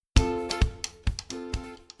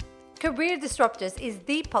Career Disruptors is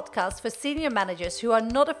the podcast for senior managers who are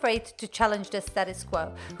not afraid to challenge the status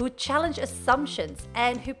quo, who challenge assumptions,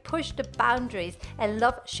 and who push the boundaries and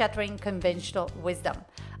love shattering conventional wisdom.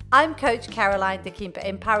 I'm Coach Caroline de Kemper,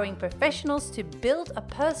 empowering professionals to build a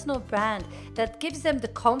personal brand that gives them the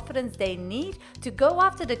confidence they need to go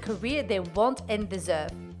after the career they want and deserve.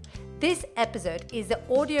 This episode is the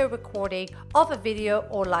audio recording of a video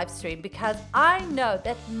or live stream because I know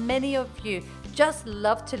that many of you just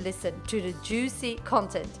love to listen to the juicy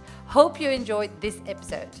content. Hope you enjoyed this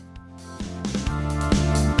episode.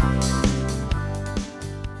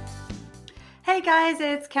 Hey guys,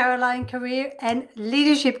 it's Caroline, career and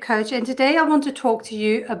leadership coach, and today I want to talk to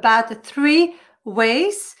you about the 3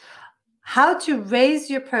 ways how to raise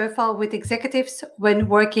your profile with executives when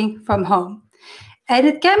working from home. And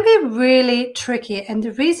it can be really tricky, and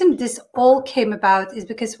the reason this all came about is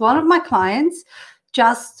because one of my clients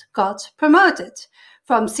just got promoted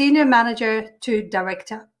from senior manager to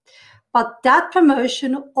director. But that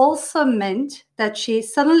promotion also meant that she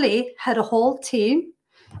suddenly had a whole team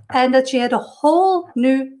and that she had a whole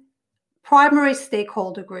new primary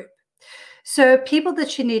stakeholder group. So people that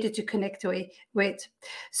she needed to connect with.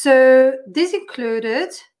 So this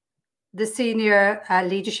included the senior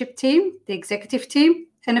leadership team, the executive team,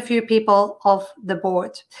 and a few people of the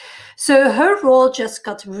board. So her role just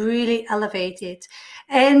got really elevated.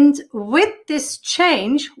 And with this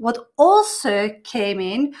change, what also came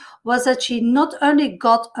in was that she not only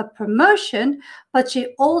got a promotion, but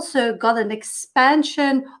she also got an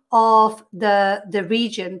expansion of the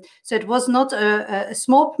region. So it was not a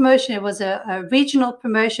small promotion, it was a regional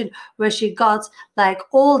promotion where she got like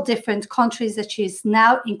all different countries that she's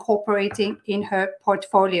now incorporating in her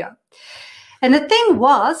portfolio. And the thing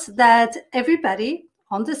was that everybody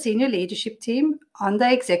on the senior leadership team, on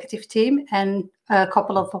the executive team, and a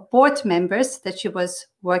couple of board members that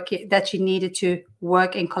she needed to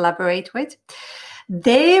work and collaborate with,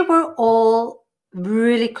 they were all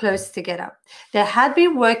really close together. They had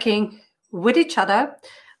been working with each other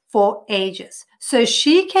for ages. So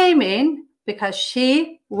she came in because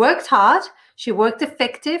she worked hard, she worked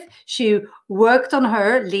effective, she worked on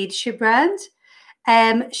her leadership brand.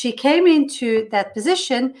 She came into that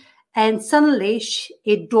position and suddenly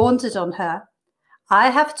it dawned on her. I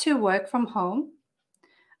have to work from home.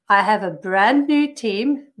 I have a brand new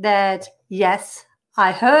team that, yes,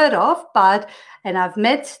 I heard of, and I've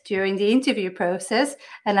met during the interview process,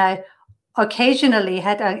 and I occasionally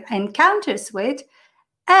had encounters with.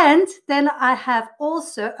 And then I have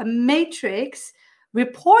also a matrix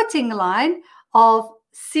reporting line of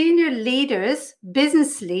senior leaders,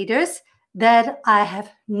 business leaders, that I have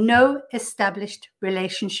no established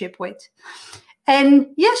relationship with. And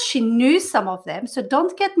yes, she knew some of them. So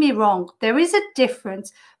don't get me wrong. There is a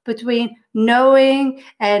difference between knowing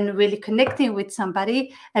and really connecting with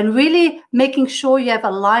somebody and really making sure you have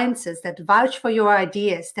alliances that vouch for your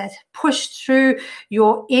ideas, that push through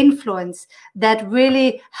your influence, that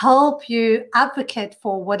really help you advocate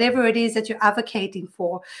for whatever it is that you're advocating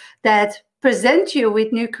for, that present you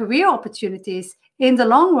with new career opportunities in the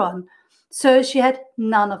long run. So she had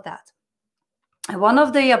none of that. And one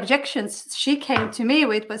of the objections she came to me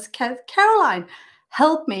with was, Caroline,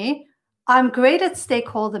 help me. I'm great at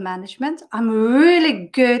stakeholder management. I'm really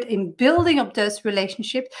good in building up those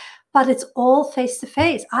relationships, but it's all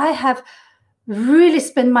face-to-face. I have really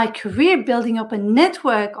spent my career building up a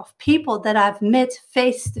network of people that I've met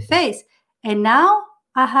face-to-face. And now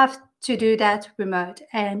I have to do that remote.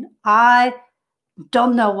 And I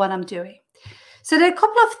don't know what I'm doing. So there are a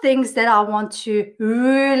couple of things that I want to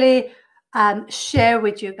really share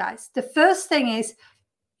with you guys. The first thing is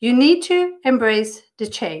you need to embrace the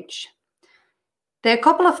change. There are a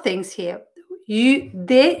couple of things here.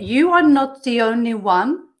 You are not the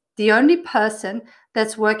only person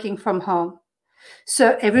that's working from home.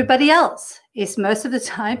 So everybody else is most of the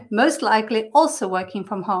time, most likely also working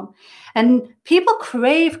from home. And people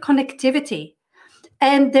crave connectivity.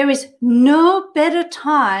 And there is no better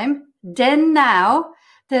time than now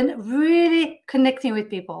than really connecting with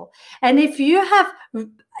people. And if you have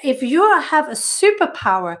a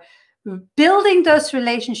superpower building those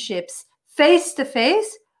relationships face to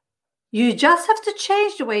face, you just have to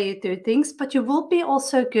change the way you do things, but you will be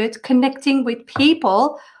also good connecting with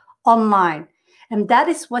people online. And that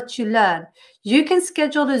is what you learn. You can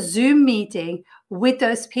schedule a Zoom meeting with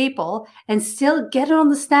those people and still get an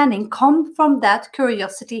understanding, come from that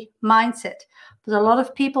curiosity mindset. But a lot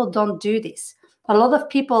of people don't do this. A lot of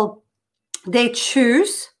people, they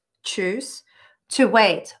choose to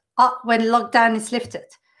wait when lockdown is lifted,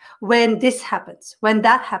 when this happens, when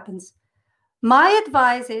that happens. My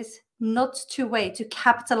advice is not to wait, to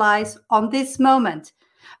capitalize on this moment.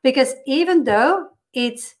 Because even though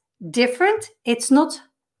it's different, it's not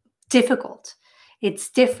difficult. It's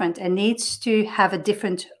different and needs to have a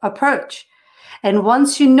different approach. And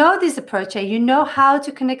once you know this approach and you know how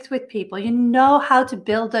to connect with people, you know how to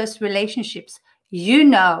build those relationships,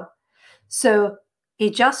 So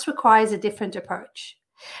it just requires a different approach.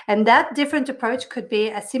 And that different approach could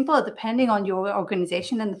be as simple, depending on your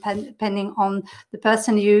organization and depending on the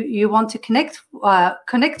person you want to connect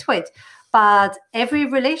with. But every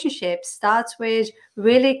relationship starts with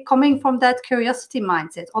really coming from that curiosity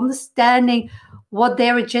mindset, understanding what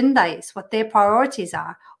their agenda is, what their priorities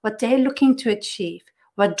are, what they're looking to achieve,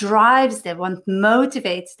 what drives them, what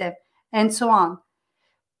motivates them, and so on.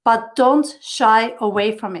 But don't shy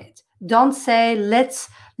away from it. Don't say, let's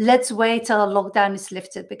wait till a lockdown is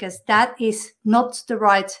lifted, because that is not the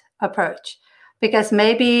right approach. Because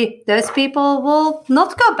maybe those people will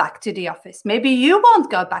not go back to the office. Maybe you won't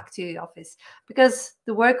go back to the office, because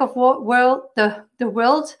the world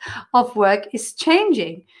of work is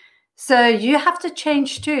changing. So you have to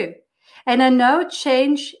change too. And I know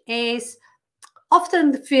change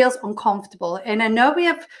often feels uncomfortable. And I know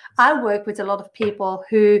I work with a lot of people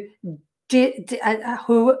who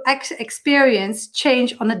experience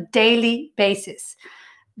change on a daily basis.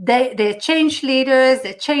 They're change leaders,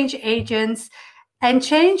 they're change agents, and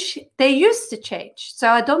they used to change. So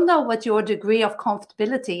I don't know what your degree of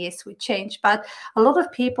comfortability is with change, but a lot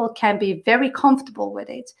of people can be very comfortable with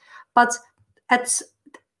it. But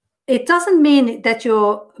it doesn't mean that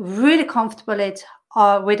you're really comfortable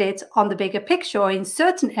with it on the bigger picture, or in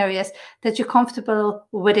certain areas that you're comfortable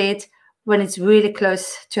with it when it's really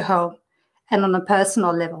close to home and on a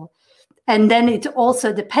personal level. And then it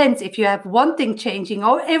also depends if you have one thing changing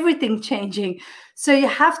or everything changing. So you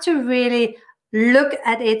have to really look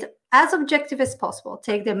at it as objective as possible,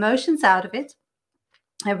 take the emotions out of it,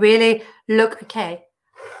 and really look, okay,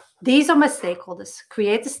 these are my stakeholders,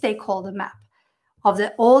 create a stakeholder map of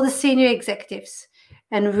all the senior executives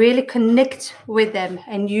and really connect with them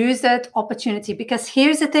and use that opportunity. Because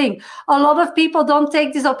here's the thing, a lot of people don't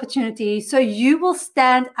take this opportunity, so you will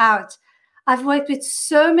stand out. I've worked with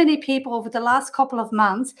so many people over the last couple of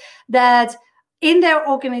months that in their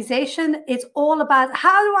organization, it's all about,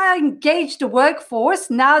 how do I engage the workforce?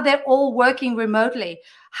 Now they're all working remotely.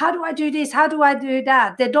 How do I do this? How do I do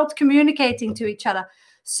that? They're not communicating to each other.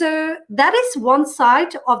 So that is one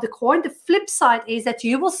side of the coin. The flip side is that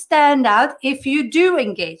you will stand out if you do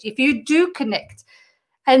engage, if you do connect.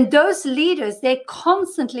 And those leaders, they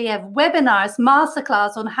constantly have webinars,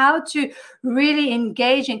 masterclass on how to really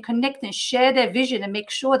engage and connect and share their vision and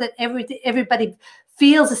make sure that everybody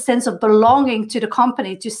feels a sense of belonging to the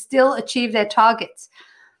company to still achieve their targets.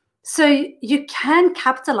 So you can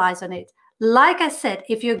capitalize on it. Like I said,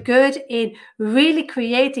 if you're good in really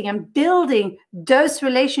creating and building those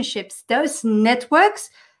relationships, those networks,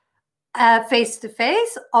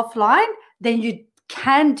 face-to-face, offline, then you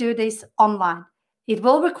can do this online. It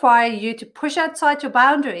will require you to push outside your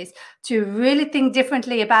boundaries, to really think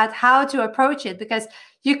differently about how to approach it, because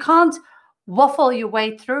you can't waffle your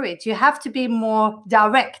way through it. You have to be more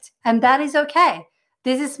direct, and that is okay.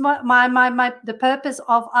 This is the purpose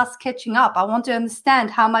of us catching up. I want to understand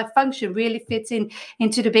how my function really fits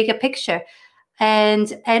into the bigger picture.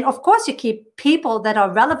 And of course, you keep people that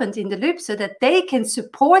are relevant in the loop so that they can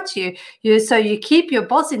support you. So you keep your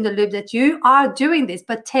boss in the loop that you are doing this,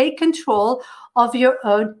 but take control of your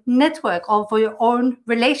own network, of your own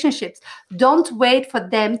relationships. Don't wait for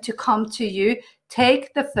them to come to you.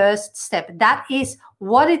 Take the first step. That is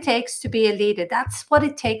what it takes to be a leader. That's what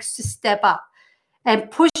it takes to step up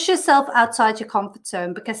and push yourself outside your comfort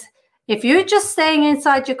zone. Because if you're just staying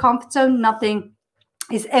inside your comfort zone, nothing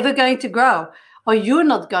is ever going to grow, or you're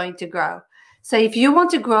not going to grow. So if you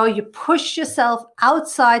want to grow, you push yourself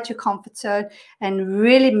outside your comfort zone and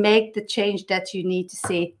really make the change that you need to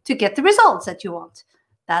see to get the results that you want.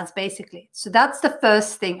 That's basically it. So that's the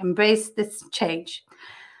first thing, embrace this change.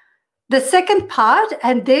 The second part,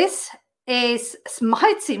 and this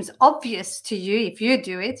might seem obvious to you if you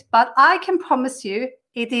do it, but I can promise you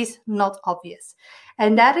it is not obvious.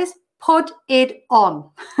 And that is put it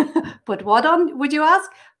on. Put what on, would you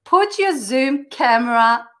ask? Put your Zoom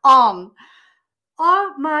camera on.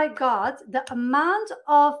 Oh my God, the amount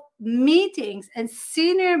of meetings and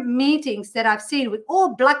senior meetings that I've seen with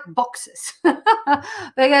all black boxes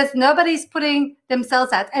because nobody's putting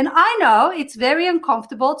themselves out. And I know it's very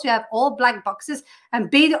uncomfortable to have all black boxes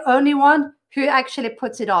and be the only one who actually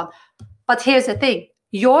puts it on. But here's the thing,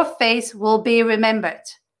 your face will be remembered.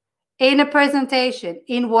 in a presentation,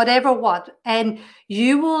 in whatever what, and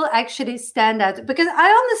you will actually stand out. Because I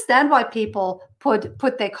understand why people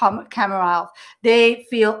put their camera off. They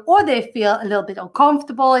feel a little bit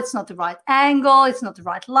uncomfortable. It's not the right angle. It's not the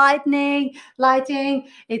right lighting.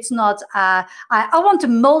 It's not. I want to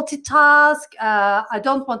multitask. I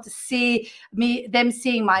don't want to see them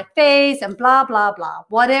seeing my face and blah blah blah.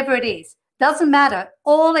 Whatever it is, doesn't matter.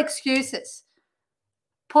 All excuses.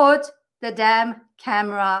 Put the damn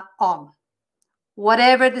camera on.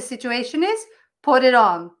 Whatever the situation is, put it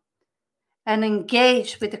on and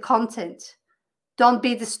engage with the content. Don't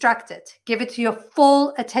be distracted. Give it your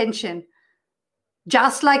full attention,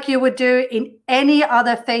 just like you would do in any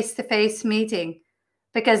other face-to-face meeting.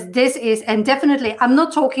 Because this is, and definitely, I'm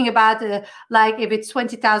not talking about like if it's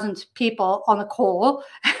 20,000 people on a call.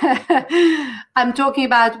 I'm talking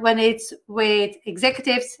about when it's with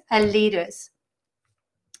executives and leaders.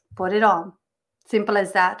 Put it on. Simple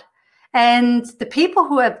as that. And the people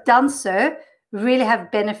who have done so really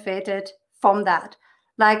have benefited from that.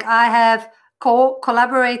 Like I have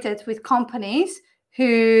collaborated with companies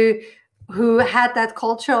who had that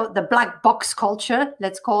culture, the black box culture,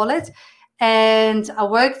 let's call it. And I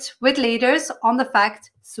worked with leaders on the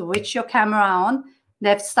fact, switch your camera on.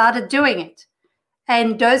 They've started doing it.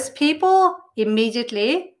 And those people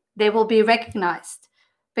immediately, they will be recognized.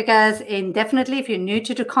 Because definitely, if you're new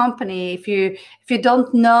to the company, if you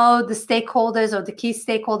don't know the stakeholders or the key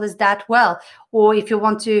stakeholders that well, or if you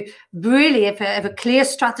want to really have a clear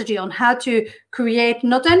strategy on how to create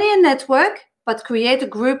not only a network, but create a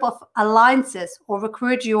group of alliances or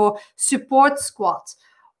recruit your support squad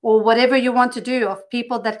or whatever you want to do of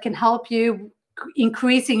people that can help you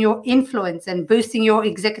increasing your influence and boosting your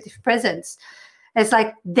executive presence. It's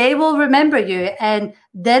like they will remember you. And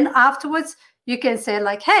then afterwards, you can say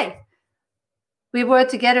like, hey, we were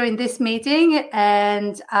together in this meeting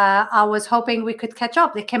and I was hoping we could catch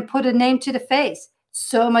up. They can put a name to the face.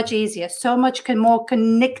 So much easier, so much more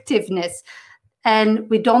connectiveness, and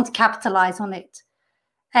we don't capitalize on it.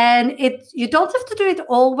 And you don't have to do it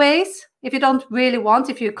always if you don't really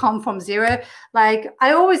want, if you come from zero. Like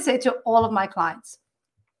I always say to all of my clients,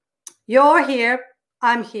 you're here,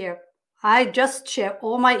 I'm here. I just share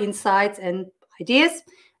all my insights and ideas.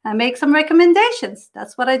 I make some recommendations.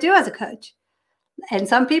 That's what I do as a coach. And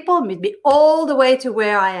some people meet me all the way to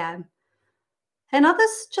where I am. And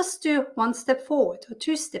others just do one step forward or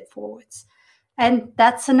two steps forwards. And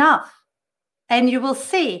that's enough. And you will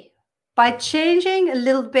see by changing a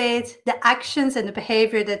little bit the actions and the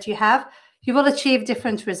behavior that you have, you will achieve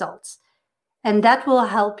different results. And that will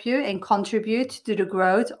help you and contribute to the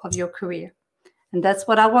growth of your career. And that's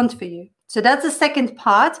what I want for you. So that's the second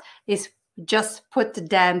part, is just put the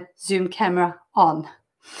damn Zoom camera on.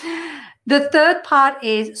 The third part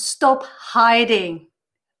is stop hiding.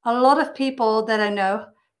 A lot of people that I know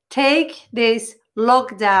take this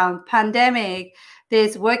lockdown, pandemic,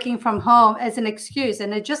 this working from home as an excuse,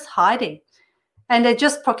 and they're just hiding. And they're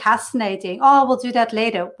just procrastinating. Oh, we'll do that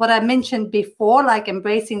later. What I mentioned before, like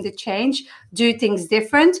embracing the change, do things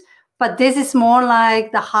different. But this is more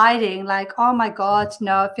like the hiding, like, oh my God,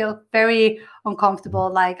 no, I feel very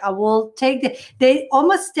uncomfortable. Like I will they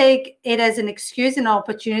almost take it as an excuse and an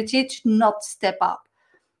opportunity to not step up.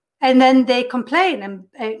 And then they complain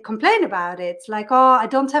and complain about it. It's like, oh, I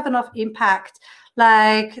don't have enough impact.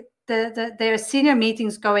 Like there are senior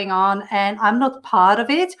meetings going on and I'm not part of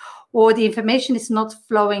it, or the information is not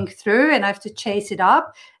flowing through and I have to chase it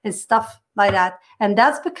up and stuff like that. And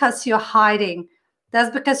that's because you're hiding.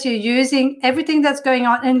 That's because you're using everything that's going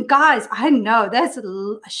on. And guys, I know there's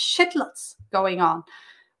shitloads going on.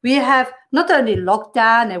 We have not only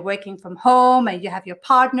lockdown and working from home, and you have your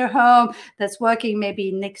partner home that's working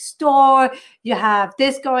maybe next door. You have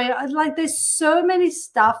this going on. Like there's so many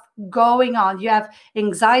stuff going on. You have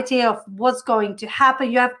anxiety of what's going to happen.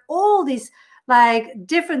 You have all these like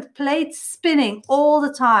different plates spinning all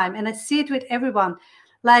the time. And I see it with everyone.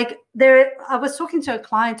 Like I was talking to a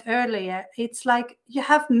client earlier. It's like you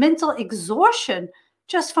have mental exhaustion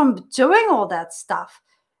just from doing all that stuff.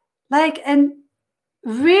 Like, and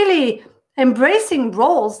really embracing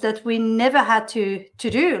roles that we never had to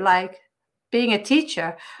do, like being a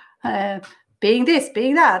teacher, being this,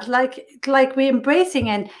 being that. Like we're embracing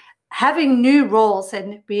and having new roles,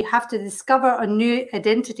 and we have to discover a new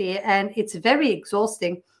identity, and it's very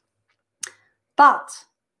exhausting. But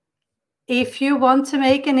if you want to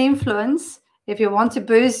make an influence, if you want to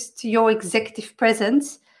boost your executive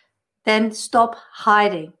presence, then stop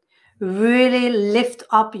hiding. Really lift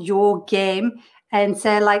up your game and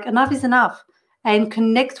say like, enough is enough, and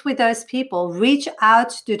connect with those people. Reach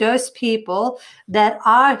out to those people that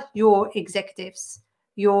are your executives.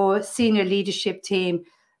 your senior leadership team,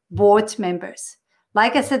 board members.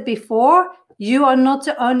 Like I said before, you are not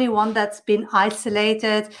the only one that's been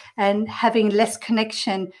isolated and having less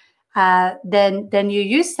connection than you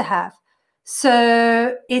used to have.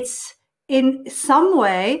 So it's in some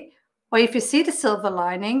way, or if you see the silver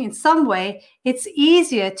lining, in some way, it's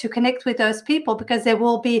easier to connect with those people because they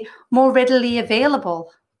will be more readily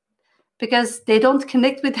available, because they don't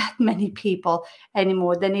connect with that many people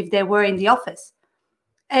anymore than if they were in the office.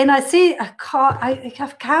 And I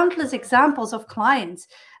have countless examples of clients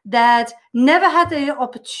that never had the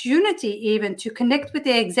opportunity even to connect with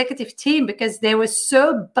the executive team because they were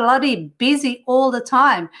so bloody busy all the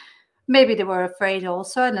time. Maybe they were afraid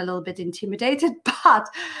also and a little bit intimidated, but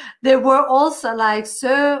they were also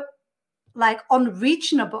so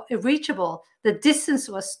unreachable. The distance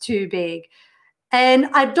was too big. And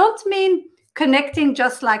I don't mean connecting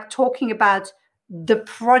just like talking about the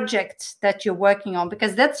project that you're working on,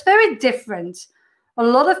 because that's very different. A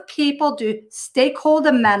lot of people do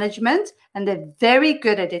stakeholder management and they're very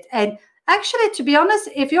good at it. And actually, to be honest,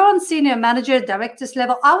 if you're on senior manager, directors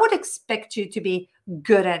level, I would expect you to be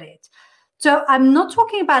good at it. So I'm not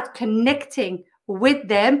talking about connecting with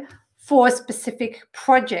them for a specific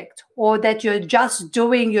project or that you're just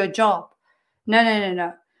doing your job.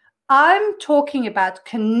 No. I'm talking about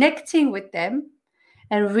connecting with them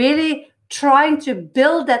and really trying to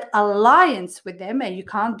build that alliance with them. And you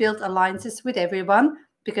can't build alliances with everyone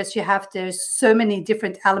because there's so many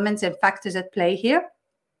different elements and factors at play here.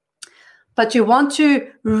 But you want to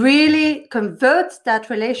really convert that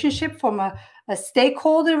relationship from a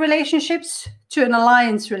stakeholder relationships to an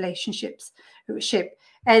alliance relationship.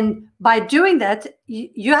 And by doing that,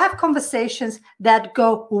 you have conversations that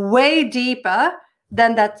go way deeper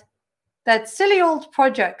than that silly old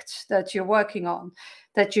project that you're working on,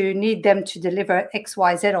 that you need them to deliver X,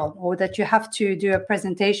 Y, Z on, or that you have to do a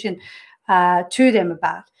presentation to them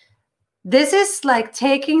about. This is like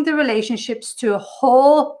taking the relationships to a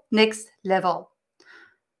whole next level.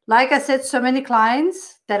 Like I said, so many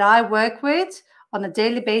clients that I work with on a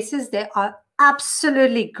daily basis, they are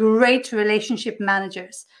absolutely great relationship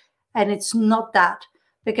managers. And it's not that.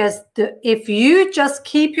 Because if you just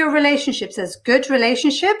keep your relationships as good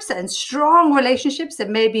relationships and strong relationships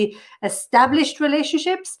and maybe established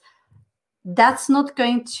relationships, that's not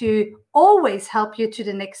going to always help you to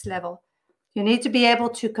the next level. You need to be able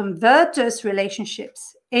to convert those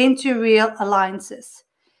relationships into real alliances.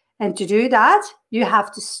 And to do that, you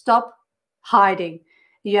have to stop hiding.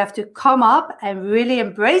 You have to come up and really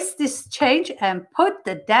embrace this change and put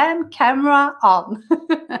the damn camera on.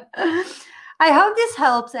 I hope this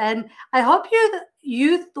helps, and I hope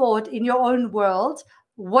you thought in your own world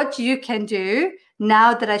what you can do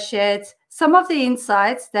now that I shared some of the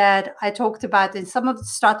insights that I talked about and some of the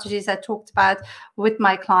strategies I talked about with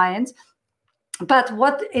my clients, but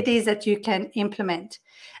what it is that you can implement.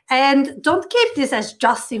 And don't keep this as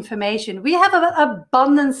just information. We have an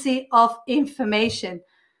abundance of information.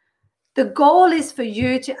 The goal is for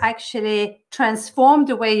you to actually transform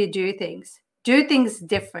the way you do things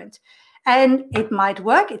different. And it might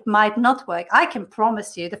work, it might not work. I can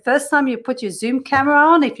promise you, the first time you put your Zoom camera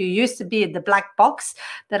on, if you used to be in the black box,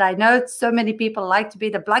 that I know so many people like to be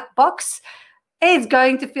the black box, it's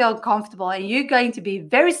going to feel uncomfortable and you're going to be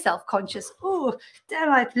very self-conscious. Oh,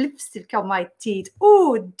 damn, I have lipstick on my teeth.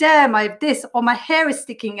 Oh, damn, I have this, or my hair is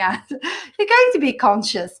sticking out. You're going to be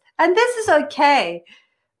conscious, and this is okay.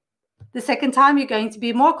 The second time, you're going to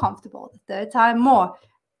be more comfortable. The third time, more.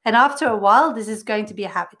 And after a while, this is going to be a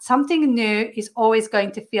habit. Something new is always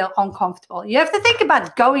going to feel uncomfortable. You have to think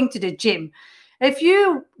about going to the gym. If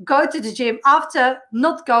you go to the gym after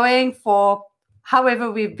not going for however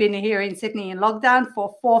we've been here in Sydney in lockdown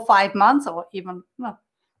for 4 or 5 months, or even, I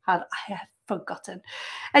have forgotten.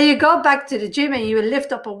 And you go back to the gym and you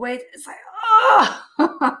lift up a weight. It's like,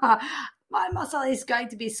 oh, my muscle is going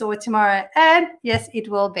to be sore tomorrow. And yes, it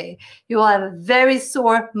will be. You will have a very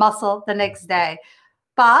sore muscle the next day.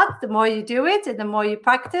 But the more you do it and the more you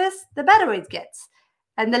practice, the better it gets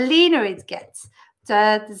and the leaner it gets.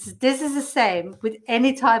 So this is the same with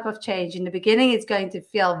any type of change. In the beginning, it's going to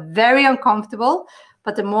feel very uncomfortable,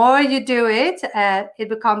 but the more you do it, it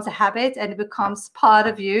becomes a habit and it becomes part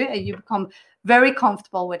of you and you become very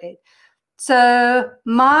comfortable with it. So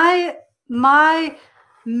my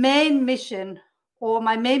main mission or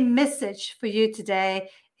my main message for you today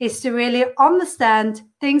is to really understand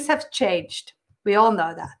things have changed. We all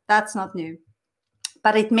know that. That's not new.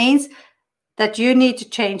 But it means that you need to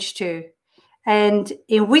change too. And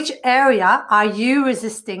in which area are you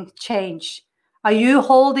resisting change? Are you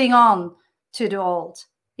holding on to the old?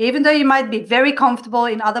 Even though you might be very comfortable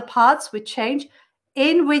in other parts with change,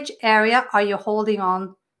 in which area are you holding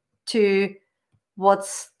on to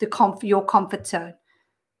what's your comfort zone?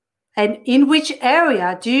 And in which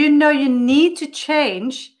area do you know you need to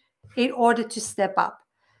change in order to step up?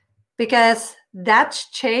 Because that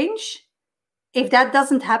change, if that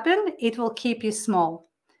doesn't happen, it will keep you small.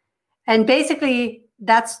 And basically,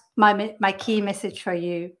 that's my key message for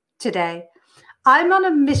you today. I'm on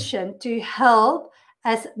a mission to help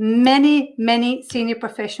as many senior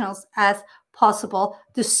professionals as possible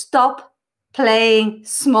to stop playing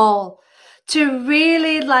small, to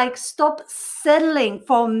really stop settling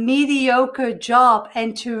for a mediocre job,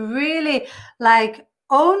 and to really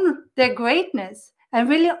own their greatness and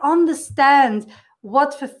really understand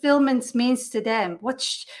what fulfillment means to them,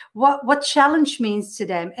 what challenge means to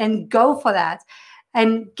them, and go for that,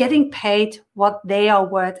 and getting paid what they are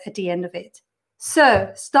worth at the end of it.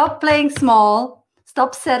 So stop playing small,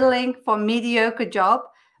 stop settling for a mediocre job.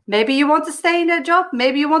 Maybe you want to stay in a job,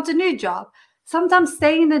 maybe you want a new job. Sometimes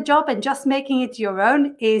staying in a job and just making it your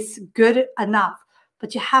own is good enough,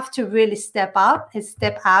 but you have to really step up and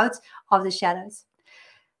step out of the shadows.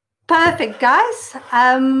 Perfect, guys.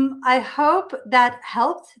 I hope that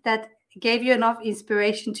helped, that gave you enough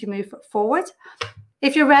inspiration to move forward.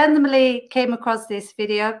 If you randomly came across this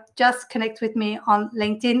video, just connect with me on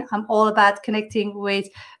LinkedIn. I'm all about connecting with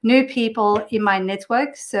new people in my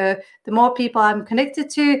network. So the more people I'm connected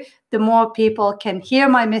to, the more people can hear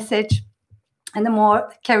my message and the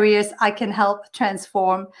more careers I can help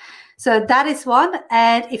transform. So that is one.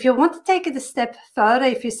 And if you want to take it a step further,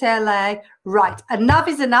 if you say right, enough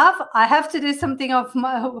is enough, I have to do something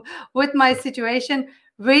with my situation,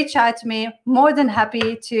 reach out to me. More than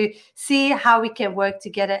happy to see how we can work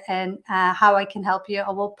together and how I can help you. I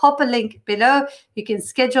will pop a link below. You can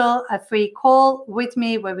schedule a free call with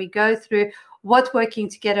me where we go through what working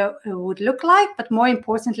together would look like. But more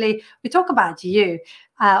importantly, we talk about you.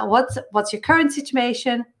 What's your current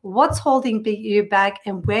situation? What's holding you back,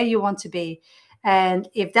 and where you want to be? And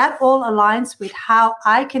if that all aligns with how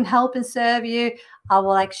I can help and serve you, I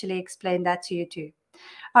will actually explain that to you too.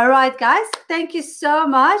 All right, guys, thank you so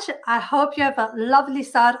much. I hope you have a lovely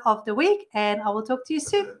start of the week, and I will talk to you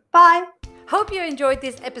soon. Bye. Hope you enjoyed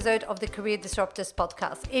this episode of the Career Disruptors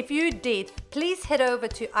podcast. If you did, please head over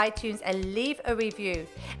to iTunes and leave a review.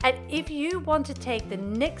 And if you want to take the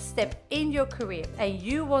next step in your career and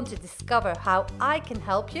you want to discover how I can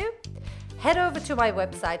help you, head over to my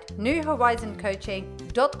website,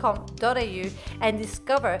 newhorizoncoaching.com.au, and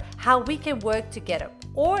discover how we can work together,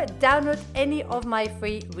 or download any of my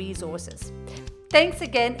free resources. Thanks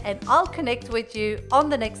again, and I'll connect with you on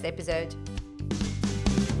the next episode.